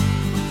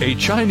A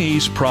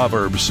Chinese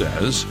proverb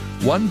says,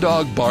 "One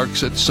dog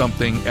barks at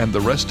something and the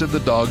rest of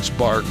the dogs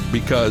bark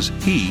because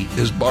he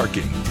is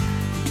barking."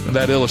 And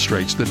that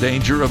illustrates the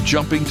danger of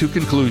jumping to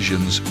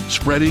conclusions,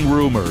 spreading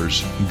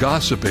rumors,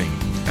 gossiping,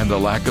 and the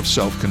lack of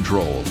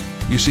self-control.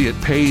 You see,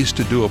 it pays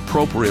to do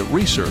appropriate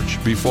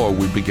research before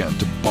we begin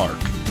to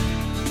bark.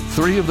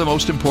 3 of the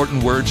most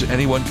important words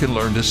anyone can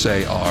learn to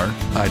say are,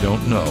 "I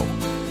don't know."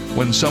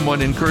 When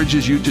someone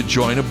encourages you to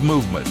join a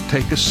movement,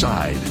 take a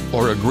side,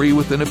 or agree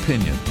with an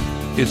opinion,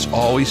 it's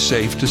always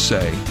safe to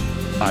say,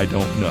 "I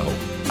don't know.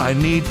 I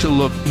need to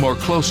look more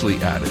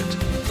closely at it."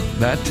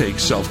 That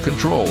takes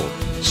self-control,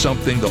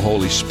 something the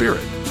Holy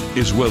Spirit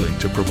is willing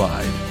to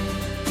provide.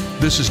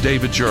 This is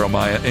David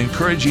Jeremiah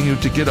encouraging you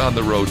to get on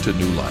the road to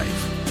new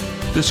life.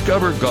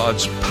 Discover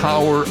God's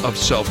power of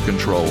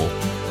self-control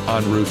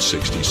on Route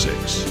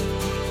 66.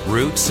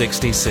 Route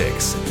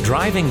 66,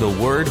 driving the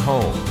word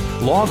home.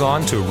 Log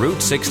on to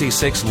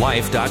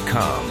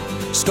Route66Life.com.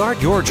 Start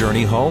your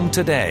journey home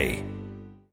today.